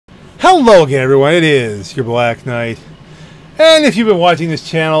Hello again, everyone. It is your Black Knight. And if you've been watching this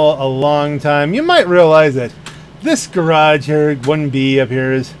channel a long time, you might realize that this garage here, 1B up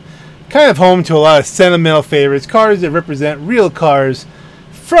here, is kind of home to a lot of sentimental favorites. Cars that represent real cars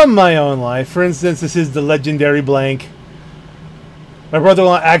from my own life. For instance, this is the legendary blank. My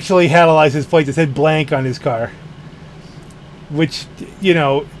brother-in-law actually had a license plate that said blank on his car. Which, you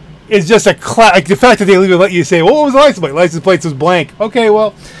know, is just a like the fact that they even let you say, well, what was the license plate? License plate was blank. Okay,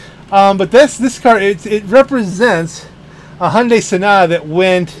 well... but this car, it represents a Hyundai Sonata that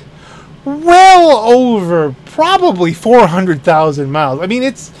went well over probably 400,000 miles. I mean,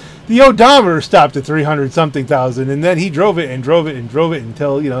 the odometer stopped at 300-something thousand, and then he drove it and drove it and drove it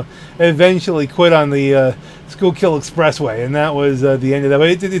until, you know, eventually quit on the Schuylkill Expressway, and that was the end of that.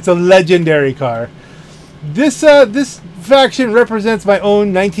 But it's a legendary car. This faction represents my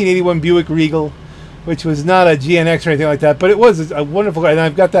own 1981 Buick Regal, which was not a GNX or anything like that, but it was a wonderful car, and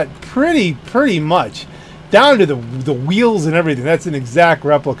I've got that pretty much down to the wheels and everything. That's an exact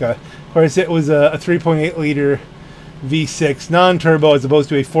replica. Of course, it was a 3.8 liter V6 non-turbo as opposed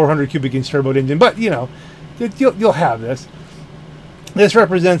to a 400 cubic inch turbo engine, but you know, you'll have this. This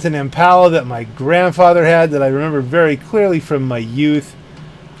represents an Impala that my grandfather had that I remember very clearly from my youth.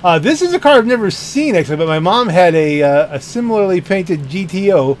 This is a car I've never seen actually, but my mom had a similarly painted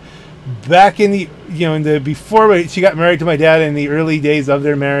GTO back in the before she got married to my dad in the early days of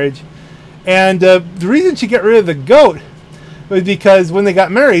their marriage. And the reason she got rid of the goat was because when they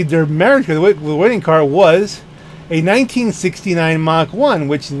got married, their marriage car, the wedding car, was a 1969 Mach 1,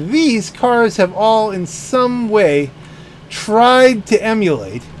 which these cars have all in some way tried to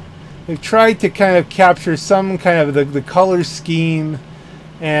emulate. They've tried to kind of capture some kind of the color scheme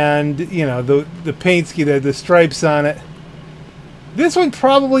and, you know, the paint scheme, the stripes on it. This one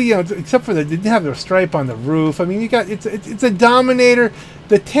probably, you know, except for it didn't have the stripe on the roof. I mean, it's a Dominator.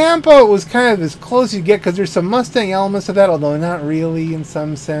 The Tampa was kind of as close as you get because there's some Mustang elements to that, although not really in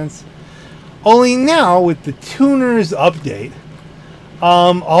some sense. Only now with the tuners update,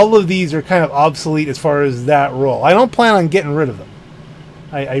 all of these are kind of obsolete as far as that role. I don't plan on getting rid of them.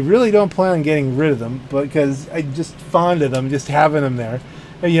 I really don't plan on getting rid of them because I'm just fond of them, just having them there.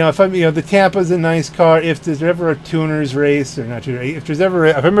 You know, the Tampa's a nice car. If there's ever a tuners race, or not tuners, if I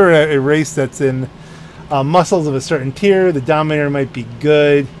remember a race that's in muscles of a certain tier, the Dominator might be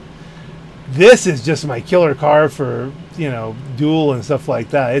good. This is just my killer car for, you know, duel and stuff like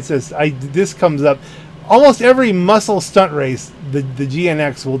that. It's just this comes up almost every muscle stunt race. The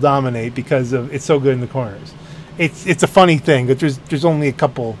GNX will dominate because it's so good in the corners. It's a funny thing, but there's only a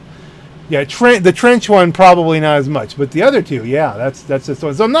couple. Yeah, the trench one probably not as much, but the other two, yeah, that's just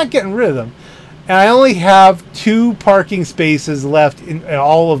one. So I'm not getting rid of them, and I only have 2 parking spaces left in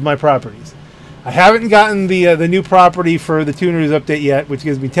all of my properties. I haven't gotten the new property for the tuners update yet, which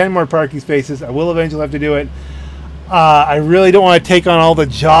gives me 10 more parking spaces. I will eventually have to do it. I really don't want to take on all the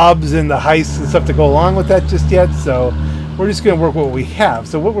jobs and the heists and stuff to go along with that just yet, so we're just going to work with what we have.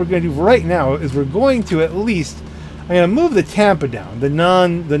 So what we're going to do right now is we're going to at least. I'm going to move the Tampa down, the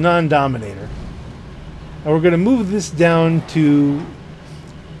non-Dominator, and we're going to move this down to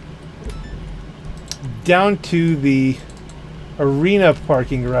the arena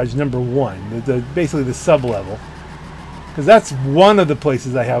parking garage number 1, basically the sub-level, because that's one of the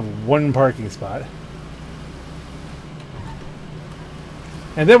places I have 1 parking spot.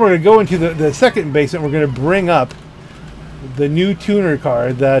 And then we're going to go into the second basement. We're going to bring up the new tuner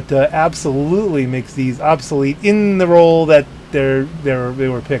car that absolutely makes these obsolete in the role that they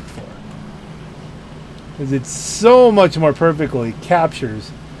were picked for, because it so much more perfectly captures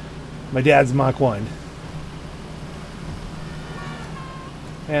my dad's Mach 1.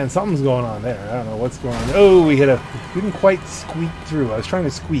 And something's going on there. I don't know what's going on. Oh, we didn't quite squeak through. I was trying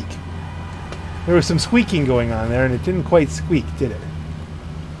to squeak. There was some squeaking going on there, and it didn't quite squeak, did it?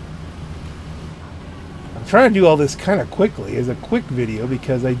 I'm trying to do all this kind of quickly as a quick video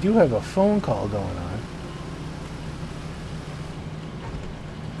because I do have a phone call going on.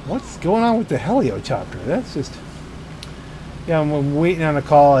 What's going on with the helichopter? That's just... Yeah, I'm waiting on a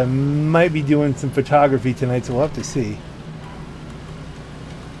call. I might be doing some photography tonight, so we'll have to see.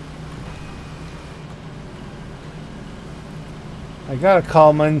 I got a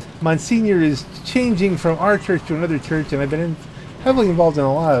call. Monsignor is changing from our church to another church, and I've been heavily involved in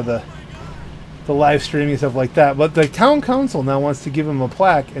a lot of the live streaming and stuff like that, but the town council now wants to give him a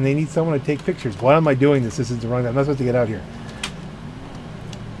plaque, and they need someone to take pictures. Why am I doing this? This is the wrong time. I'm not supposed to get out here.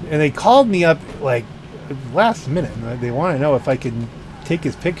 And they called me up like last minute, and they want to know if I can take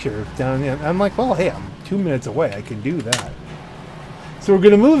his picture down. I'm like, well, hey, I'm 2 minutes away. I can do that. So we're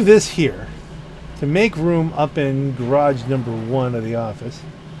going to move this here to make room up in garage number 1 of the office.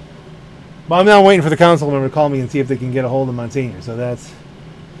 But I'm now waiting for the council member to call me and see if they can get a hold of Monsignor. So that's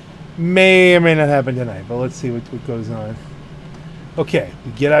may or may not happen tonight. But let's see what goes on. Okay,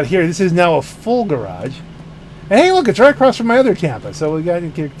 we get out here. This is now a full garage. And hey, look, it's right across from my other Tampa. So we got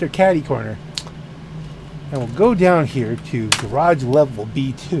their caddy corner. And we'll go down here to garage level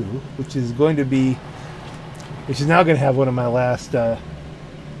B2, which is going to be, which is now going to have one of my last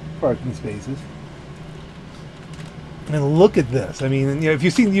parking spaces. And look at this. I mean, you know, if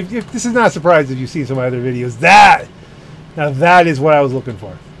you've seen, this is not a surprise if you've seen some of my other videos. Now that is what I was looking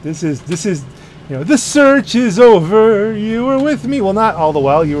for. This is, you know, the search is over. You were with me. Well, not all the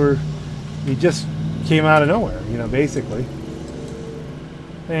while. You just came out of nowhere, you know, basically.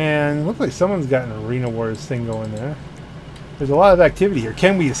 And it looks like someone's got an Arena Wars thing going there. There's a lot of activity here.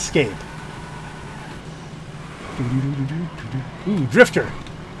 Can we escape? Ooh, drifter.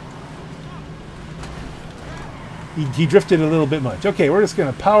 He drifted a little bit much. Okay, we're just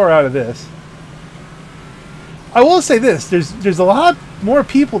going to power out of this. I will say this. There's a lot more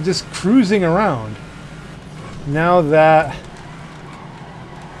people just cruising around now that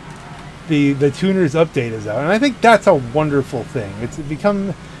the tuners update is out, and I think that's a wonderful thing. It's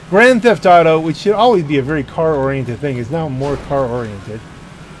become Grand Theft Auto, which should always be a very car-oriented thing, is now more car-oriented.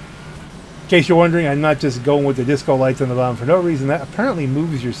 In case you're wondering, I'm not just going with the disco lights on the bottom for no reason. That apparently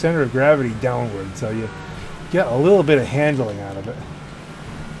moves your center of gravity downward, so you get a little bit of handling out of it.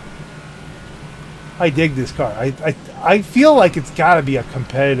 I dig this car. I feel like it's got to be a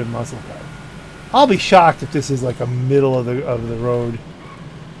competitive muscle car. I'll be shocked if this is like a middle of the road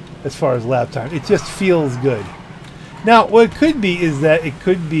as far as lap time. It just feels good. Now, what it could be is that it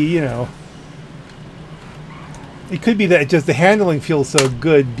could be, you know, it could be that just the handling feels so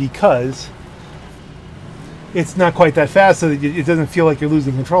good because it's not quite that fast, so that it doesn't feel like you're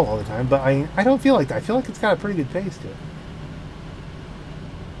losing control all the time. But I don't feel like that. I feel like it's got a pretty good pace to it.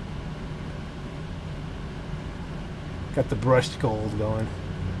 Got the brushed gold going.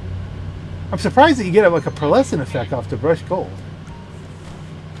 I'm surprised that you get like a pearlescent effect off the brushed gold.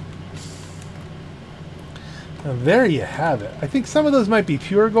 Now, there you have it. I think some of those might be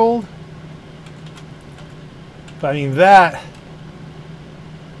pure gold. But I mean, that...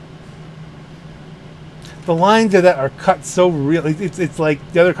 the lines of that are cut so real. It's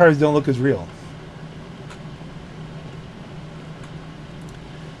like the other cars don't look as real.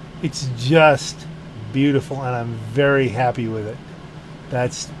 It's just beautiful, and I'm very happy with it.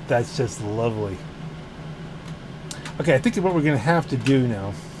 That's just lovely. Okay, I think what we're going to have to do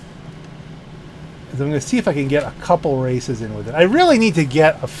now is I'm going to see if I can get a couple races in with it. I really need to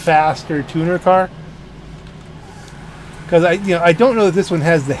get a faster tuner car because I don't know that this one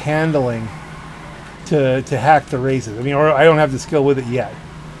has the handling to hack the races. I mean, or I don't have the skill with it yet.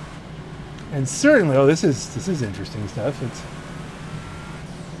 And certainly, oh, this is interesting stuff. It's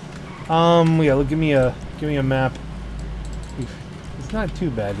yeah, look, give me a map. It's not too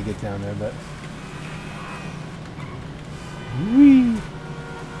bad to get down there, but whee.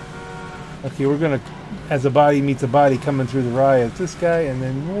 Okay, we're gonna, as a body meets a body coming through the rye, it's this guy, and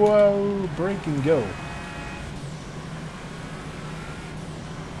then whoa, break and go.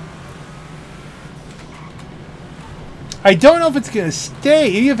 I don't know if it's gonna stay.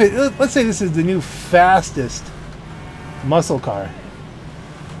 Even if it, let's say this is the new fastest muscle car.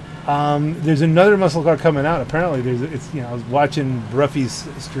 There's another muscle car coming out. Apparently, I was watching Bruffy's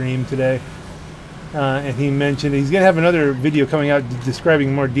stream today, and he mentioned he's going to have another video coming out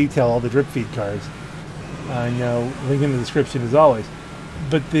describing more detail all the drip feed cars. Link in the description as always.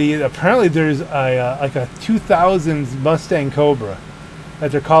 But apparently there's like a 2000s Mustang Cobra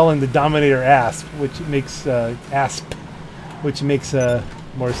that they're calling the Dominator Asp, which makes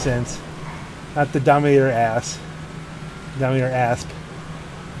more sense. Not the Dominator Ass, Dominator Asp.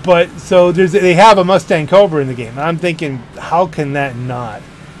 But so they have a Mustang Cobra in the game, and I'm thinking, how can that not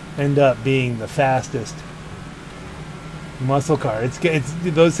end up being the fastest muscle car? It's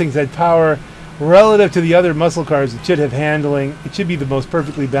those things had power relative to the other muscle cars. It should have handling. It should be the most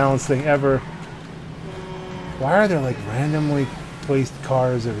perfectly balanced thing ever. Why are there like randomly placed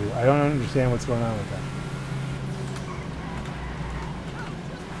cars everywhere? I don't understand what's going on with that.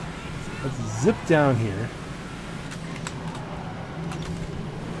 Let's zip down here.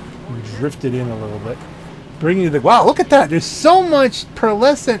 Drifted in a little bit, bringing you the wow. Look at that! There's so much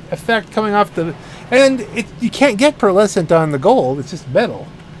pearlescent effect coming off the, and you can't get pearlescent on the gold. It's just metal.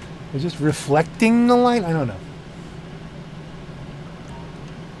 It's just reflecting the light. I don't know.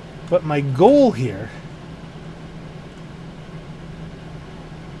 But my goal here.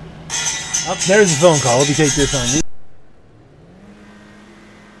 Oh, there's the phone call. Let me take this on me.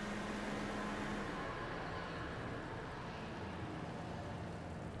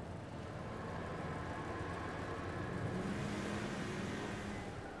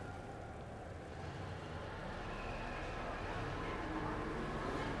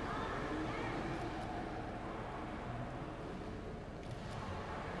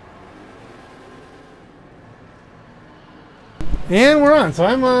 And we're on. So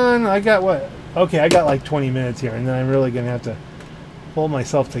I'm on. I got what? Okay, I got like 20 minutes here, and then I'm really going to have to pull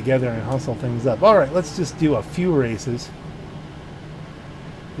myself together and hustle things up. All right, let's just do a few races.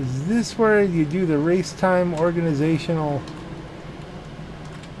 Is this where you do the race time organizational?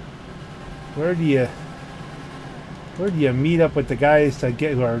 Where do you meet up with the guys to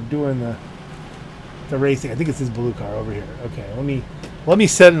get who are doing the racing? I think it's this blue car over here. Okay, let me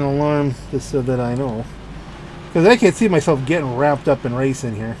set an alarm just so that I know, because I can't see myself getting wrapped up in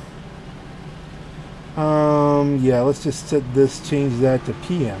racing here. Yeah, let's just set this, change that to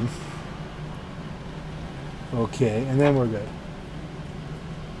PM. Okay, and then we're good.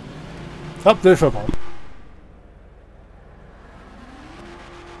 Oh, there's football.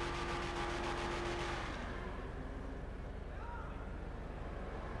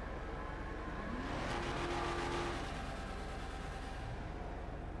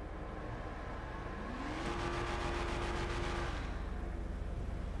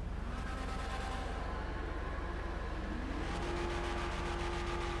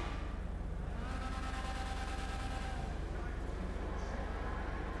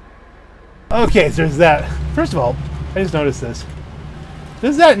 Okay, so there's that. First of all, I just noticed this.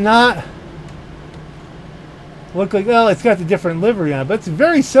 Does that not look like... Well, it's got the different livery on it, but it's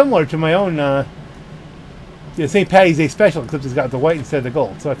very similar to my own St. Patty's Day special, except it's got the white instead of the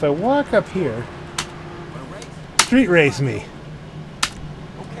gold. So if I walk up here... Street race me.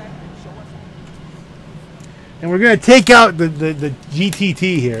 And we're going to take out the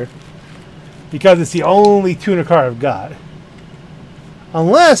GTT here, because it's the only tuner car I've got.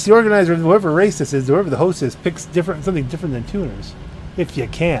 Unless the organizer, whoever race this is, whoever the host is, picks something different than tuners, if you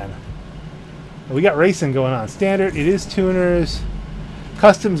can. We got racing going on. Standard, it is tuners.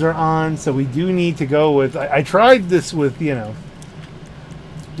 Customs are on, so we do need to go with... I tried this with, you know,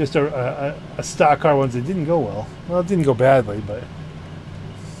 just a stock car once. It didn't go well. Well, it didn't go badly, but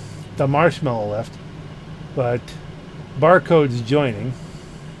the marshmallow left. But Barcode's joining.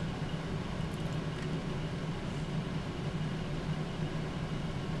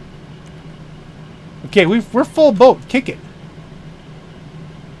 Okay, we're full boat. Kick it.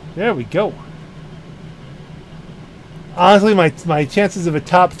 There we go. Honestly, my chances of a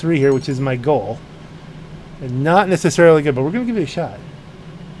top 3 here, which is my goal, are not necessarily good, but we're going to give it a shot.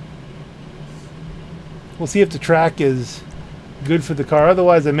 We'll see if the track is good for the car.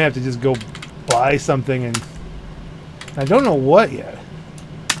 Otherwise, I may have to just go buy something, and I don't know what yet.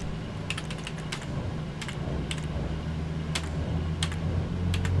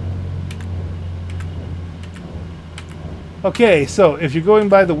 Okay, so if you're going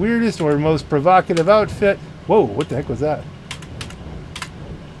by the weirdest or most provocative outfit... Whoa, what the heck was that?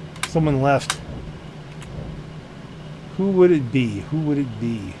 Someone left. Who would it be? Who would it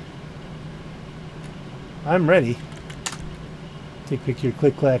be? I'm ready. Take picture,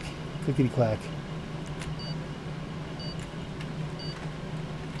 click, clack, clickety clack.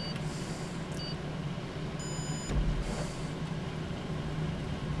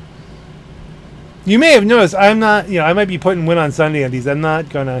 You may have noticed I'm not, you know, I might be putting win on Sunday on these. I'm not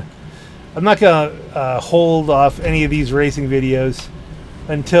gonna hold off any of these racing videos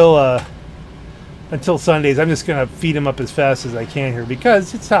until Sundays. I'm just gonna feed them up as fast as I can here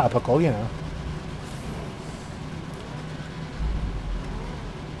because it's topical, you know.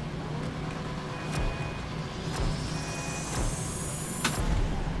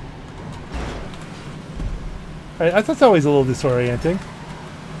 That's always a little disorienting.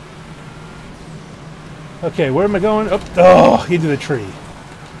 Okay, where am I going? Oh, into the tree.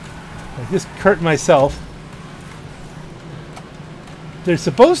 I just hurt myself. There's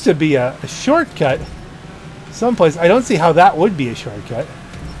supposed to be a shortcut someplace. I don't see how that would be a shortcut.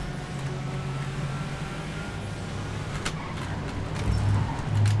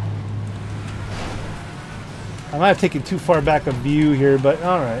 I might have taken too far back a view here, but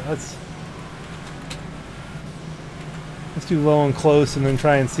alright, let's do low and close and then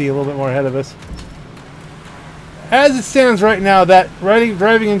try and see a little bit more ahead of us. As it stands right now, that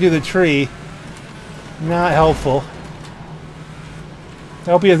driving into the tree, not helpful.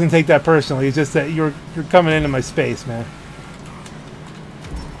 I hope he doesn't take that personally. It's just that you're coming into my space, man.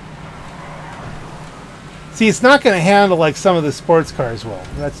 See, it's not going to handle like some of the sports cars will.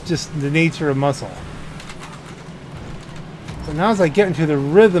 That's just the nature of muscle. But now as I get into the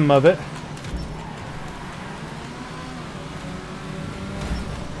rhythm of it,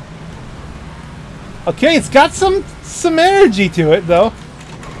 okay, it's got some energy to it, though.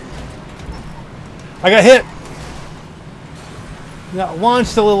 I got hit. Got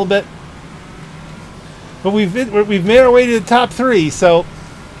launched a little bit. But we've made our way to the top 3, so...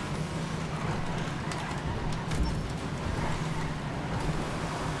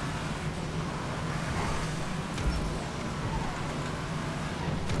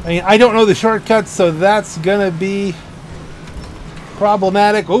 mean, I don't know the shortcuts, so that's gonna be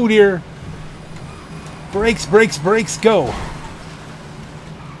problematic. Oh dear. Brakes, brakes, brakes, go.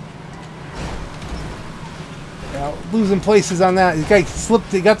 Now, losing places on that. The guy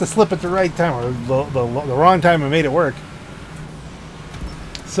slipped. He got the slip at the right time, or the wrong time, and made it work.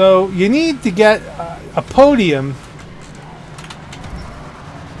 So you need to get a podium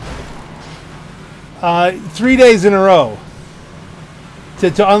 3 days in a row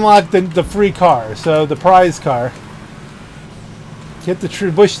to unlock the free car. So the prize car. Hit the tree,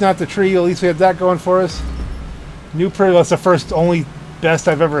 bush, not the tree. At least we have that going for us. New Pyrerealm. That's the first, only, best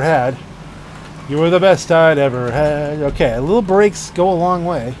I've ever had. You were the best I'd ever had. Okay, a little brakes go a long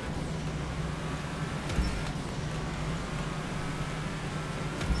way.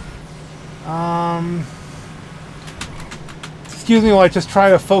 Excuse me while I just try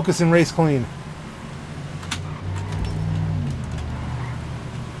to focus and race clean.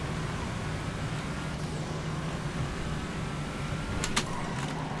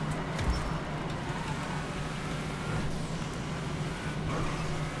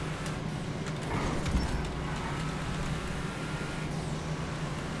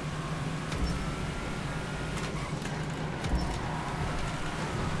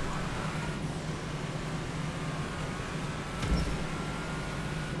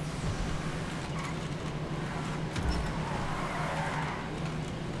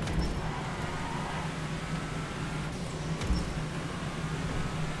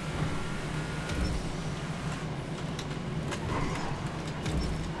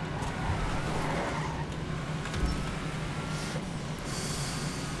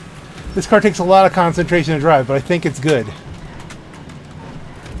 This car takes a lot of concentration to drive, but I think it's good.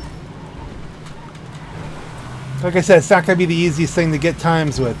 Like I said, it's not going to be the easiest thing to get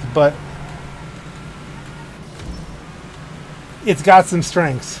times with, but it's got some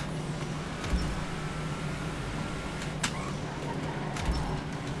strengths.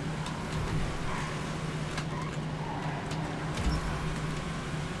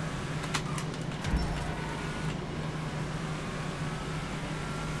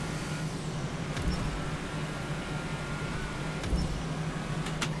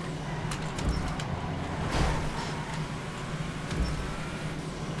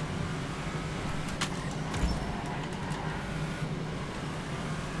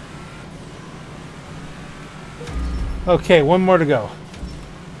 Okay, one more to go.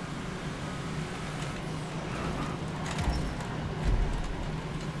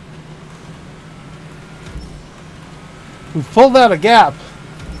 We've pulled out a gap.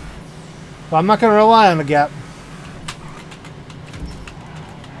 Well, I'm not going to rely on the gap.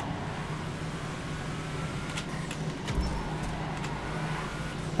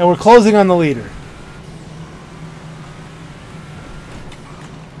 And we're closing on the leader.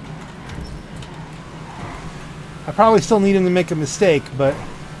 I probably still need him to make a mistake, but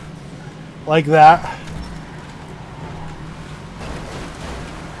like that.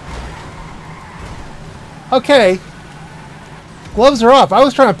 Okay. Gloves are off. I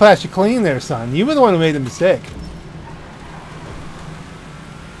was trying to pass you clean there, son. You were the one who made the mistake.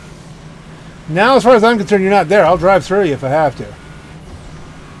 Now, as far as I'm concerned, you're not there. I'll drive through you if I have to.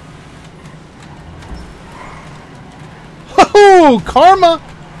 Oh, karma!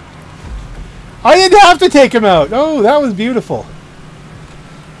 I didn't have to take him out. Oh, that was beautiful.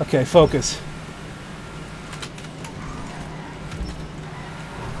 Okay, focus.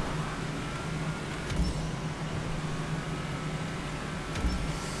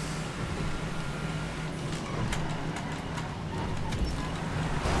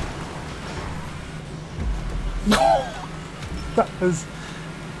 That was...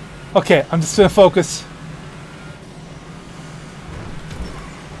 Okay, I'm just going to focus.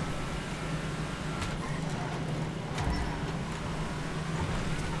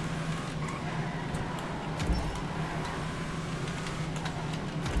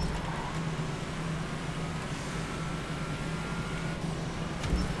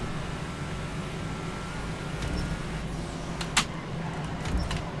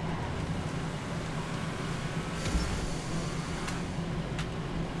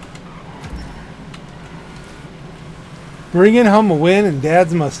 Bringing home a win in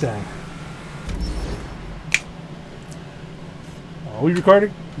Dad's Mustang. Are we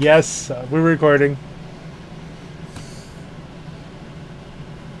recording? Yes, we're recording.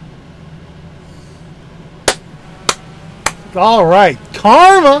 All right,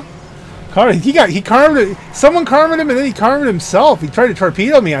 karma. He karmed it. Someone karmed him, and then he karmed himself. He tried to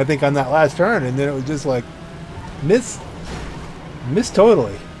torpedo me, I think, on that last turn, and then it was just like miss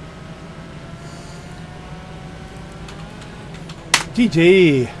totally.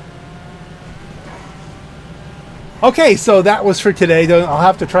 GG. Okay, so that was for today. I'll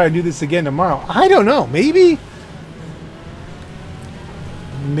have to try and do this again tomorrow. I don't know. Maybe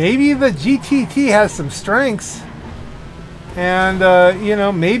the GTT has some strengths, and you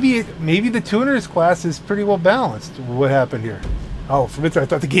know, maybe the tuners class is pretty well balanced. What happened here? Oh, for a minute I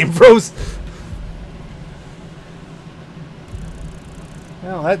thought the game froze.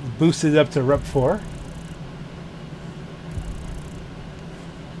 Well, that boosted up to Rep 4.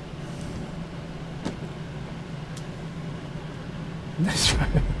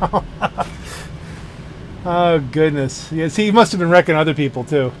 Oh goodness! Yeah, see, he must have been wrecking other people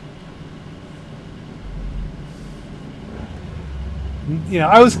too. You know,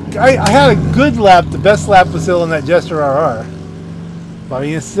 I had a good lap. The best lap was still in that Jester RR. But I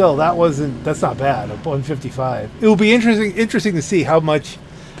mean, still, that's not bad. 155. It will be interesting to see how much.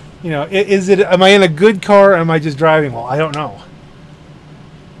 You know, am I in a good car or am I just driving well? I don't know.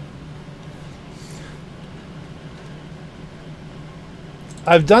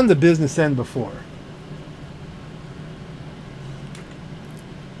 I've done the business end before.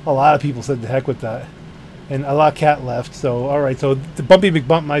 A lot of people said the heck with that. And a lot of cat left, so alright, so the Bumpy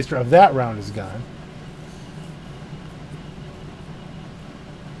McBumpmeister of that round is gone.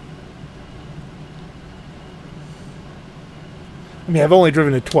 I mean, I've only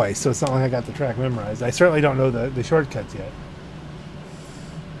driven it twice, so it's not like I got the track memorized. I certainly don't know the shortcuts yet.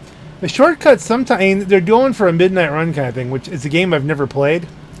 The shortcuts sometimes, they're going for a midnight run kind of thing, which is a game I've never played.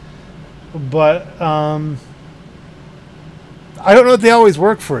 But, I don't know if they always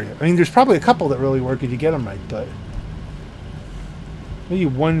work for you. I mean, there's probably a couple that really work if you get them right, but... maybe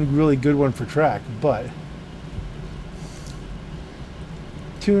one really good one for track, but...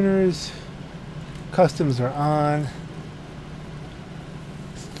 tuners, customs are on.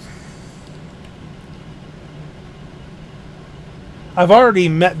 I've already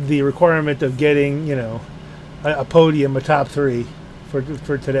met the requirement of getting, you know, a podium, a top 3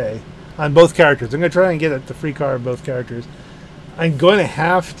 for today on both characters. I'm going to try and get the free car of both characters. I'm going to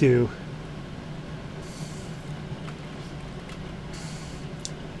have to.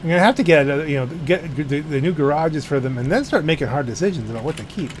 I'm going to have to get, you know, get the new garages for them, and then start making hard decisions about what to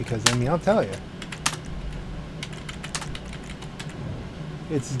keep. Because I mean, I'll tell you,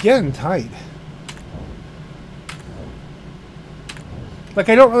 it's getting tight. Like,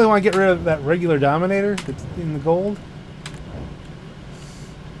 I don't really want to get rid of that regular Dominator that's in the gold.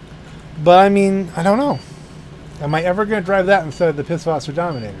 But, I mean, I don't know. Am I ever going to drive that instead of the Pisswasser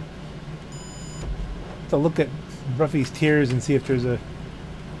Dominator? To look at Ruffy's tiers and see if there's a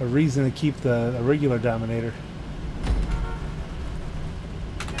reason to keep the regular Dominator.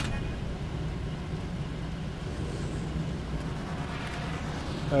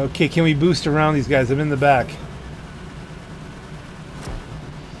 Okay, can we boost around these guys? I'm in the back.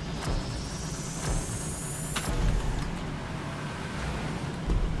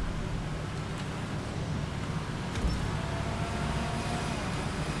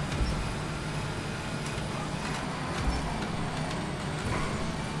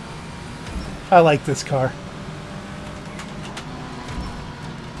 I like this car.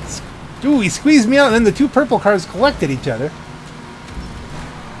 Ooh, he squeezed me out, and then the two purple cars collected each other.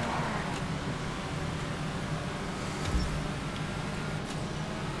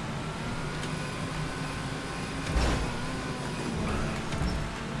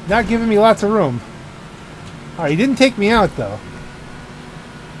 Not giving me lots of room. Alright, he didn't take me out, though.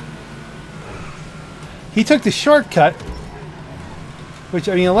 He took the shortcut, which,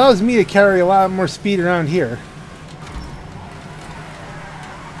 I mean, allows me to carry a lot more speed around here.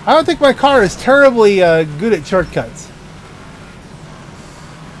 I don't think my car is terribly good at shortcuts.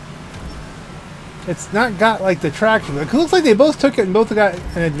 It's not got, like, the traction. It looks like they both took it and both got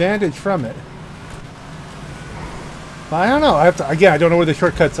an advantage from it. But I don't know. I have to, again, I don't know where the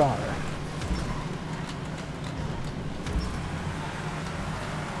shortcuts are.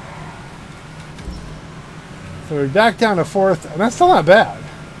 So we're back down to 4th, and that's still not bad.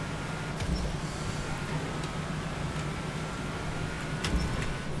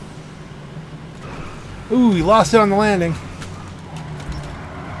 Ooh, we lost it on the landing.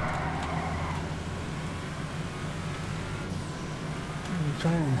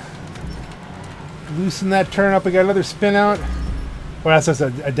 Try and loosen that turn up. We got another spin out. Well, that's just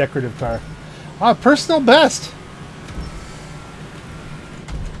a decorative car. Ah, personal best.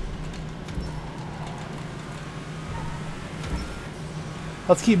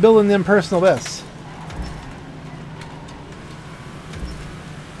 Let's keep building them personal bests.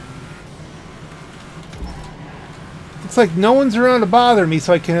 Looks like no one's around to bother me,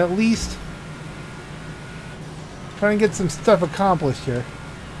 so I can at least try and get some stuff accomplished here.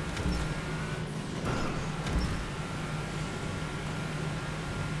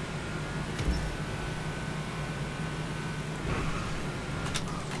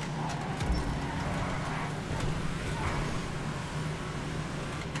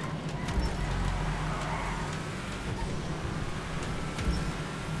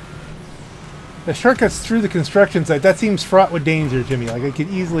 The shortcuts through the construction site, that seems fraught with danger to me. Like, I could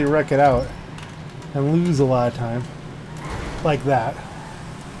easily wreck it out and lose a lot of time. Like that.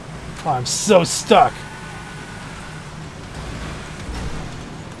 Oh, I'm so stuck.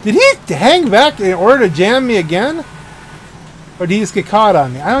 Did he hang back in order to jam me again? Or did he just get caught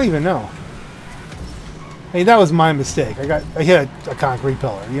on me? I don't even know. I mean, that was my mistake. I hit a concrete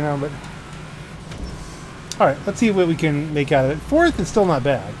pillar, you know, but... Alright, let's see what we can make out of it. Fourth is still not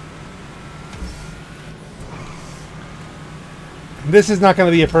bad. This is not going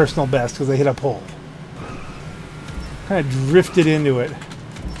to be a personal best because I hit a pole. Kind of drifted into it.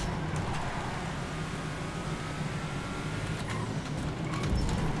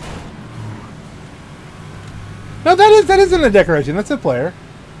 No, that isn't a decoration. That's a player.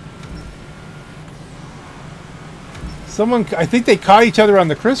 Someone, I think they caught each other on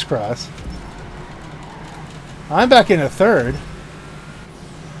the crisscross. I'm back in a third.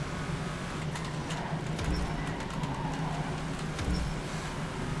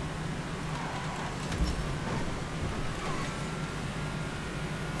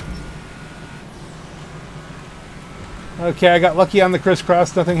 Okay, I got lucky on the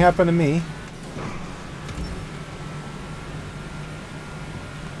crisscross. Nothing happened to me.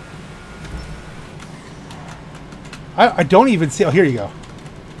 I don't even see... Oh, here you go.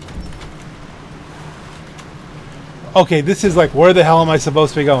 Okay, this is like, where the hell am I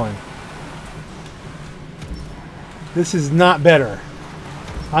supposed to be going? This is not better.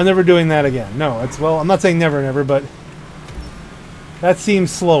 I'm never doing that again. No, it's... Well, I'm not saying never, never, but... That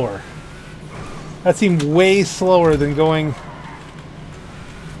seems slower. That seemed way slower than going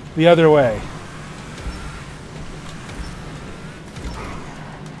the other way.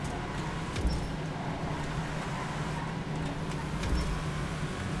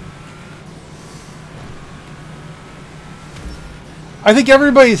 I think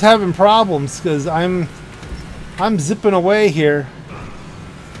everybody's having problems because I'm zipping away here.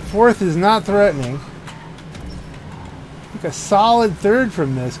 Fourth is not threatening. I think a solid third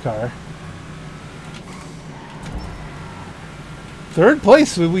from this car. Third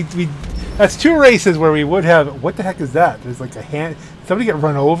place. We that's two races where we would have. What the heck is that? There's like a hand. Somebody get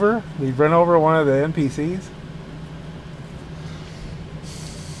run over. They run over one of the NPCs.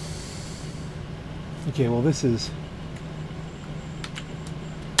 Okay, well this is.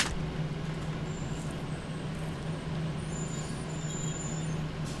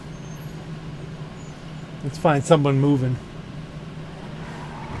 Let's find someone moving.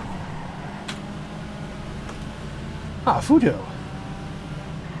 Ah, Fudo.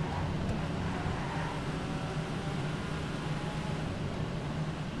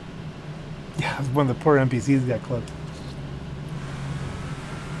 Yeah, one of the poor NPCs got clipped.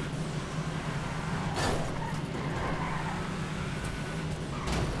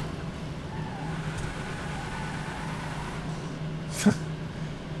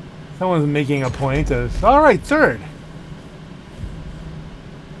 Someone's making a point of, all right, third.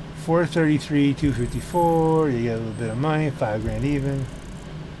 433, 254. You get a little bit of money, 5 grand even.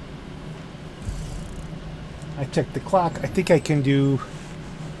 I checked the clock. I think I can do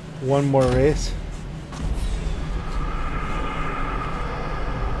one more race.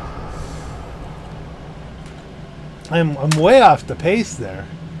 I'm way off the pace there.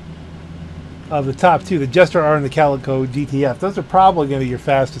 Of the top two, the Jester R and the Calico GTF. Those are probably going to be your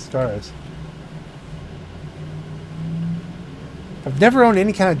fastest cars. I've never owned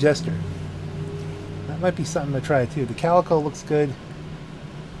any kind of Jester. That might be something to try too. The Calico looks good.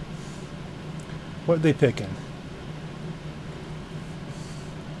 What are they picking?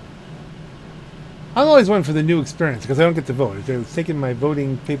 I'm always one for the new experience because I don't get to vote. They're taking my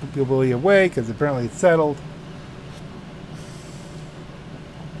voting capability away because apparently it's settled.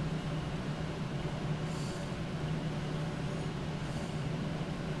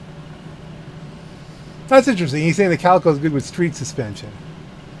 That's interesting. He's saying the Calico is good with street suspension.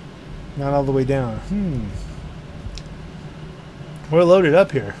 Not all the way down. We're loaded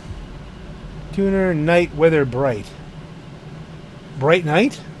up here. Tuner, night, weather, bright. Bright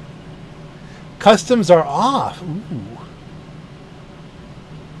night? Customs are off. Ooh.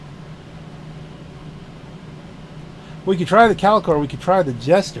 We could try the Calico or we could try the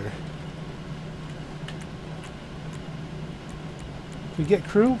Jester. If we get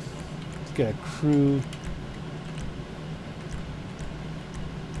crew? Let's get a crew.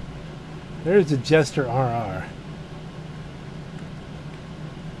 There's the Jester RR.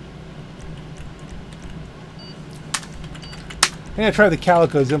 I'm going to try the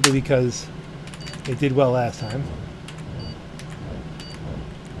Calico simply because it did well last time.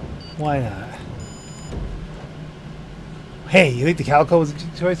 Why not? Hey, you think the Calico was a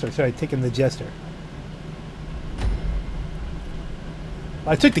good choice, or should I take in the Jester?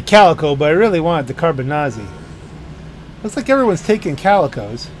 I took the Calico, but I really wanted the Carbonazzi. Looks like everyone's taking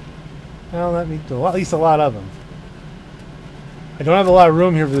Calicos. Well, that means at least a lot of them. I don't have a lot of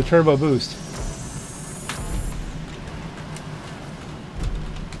room here for the turbo boost.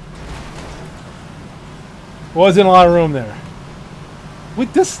 Wasn't a lot of room there.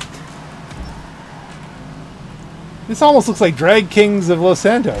 With this almost looks like Drag Kings of Los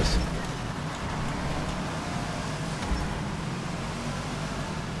Santos.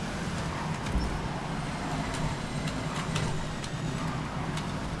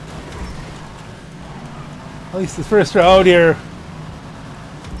 At least the first round. Oh dear.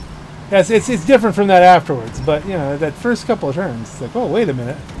 Yes, it's different from that afterwards, but you know, that first couple of turns, it's like, oh wait a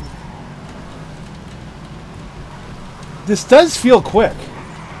minute. This does feel quick.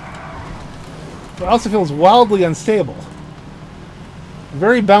 It also feels wildly unstable.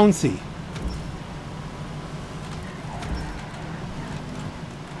 Very bouncy.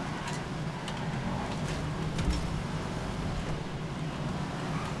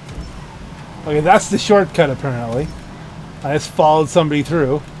 Okay, that's the shortcut apparently. I just followed somebody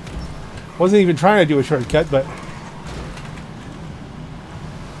through. Wasn't even trying to do a shortcut, but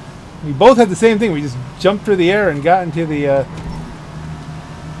we both had the same thing. We just jumped through the air and got into the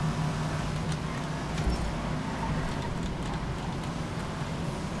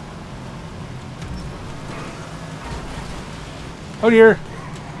oh dear.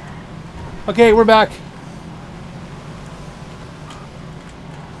 Okay, we're back.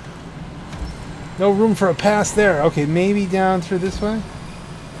 No room for a pass there. Okay, maybe down through this way.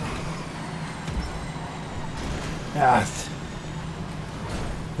 Ah,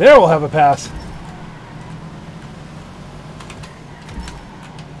 there we'll have a pass.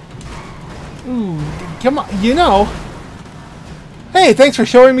 Ooh, come on, you know. Hey, thanks for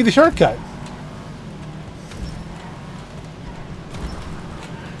showing me the shortcut.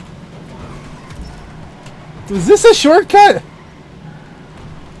 Was this a shortcut?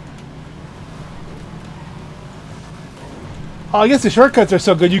 Oh, I guess the shortcuts are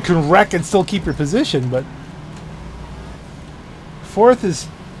so good you can wreck and still keep your position, but fourth is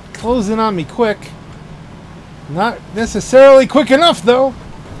closing on me quick. Not necessarily quick enough, though.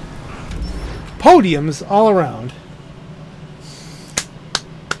 Podiums all around.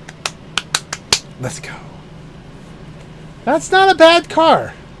 Let's go. That's not a bad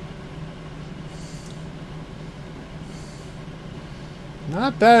car.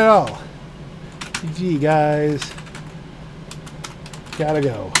 Not bad at all. GG, guys. Gotta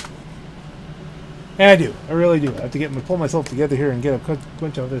go. And I do. I really do. I have to pull myself together here and get a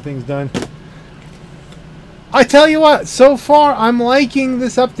bunch of other things done. I tell you what, so far I'm liking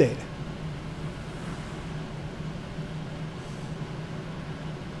this update.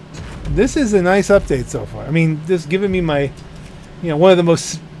 This is a nice update so far. I mean, this giving me my, you know, one of the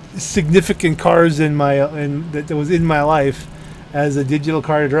most significant cars in my that was in my life as a digital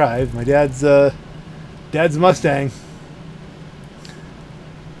car to drive. My dad's Mustang.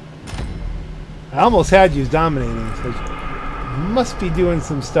 I almost had you dominating, so must be doing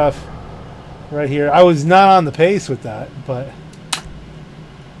some stuff right here. I was not on the pace with that, but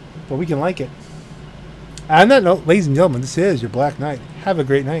we can like it. On that note, ladies and gentlemen, this is your Black Knight. Have a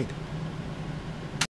great night.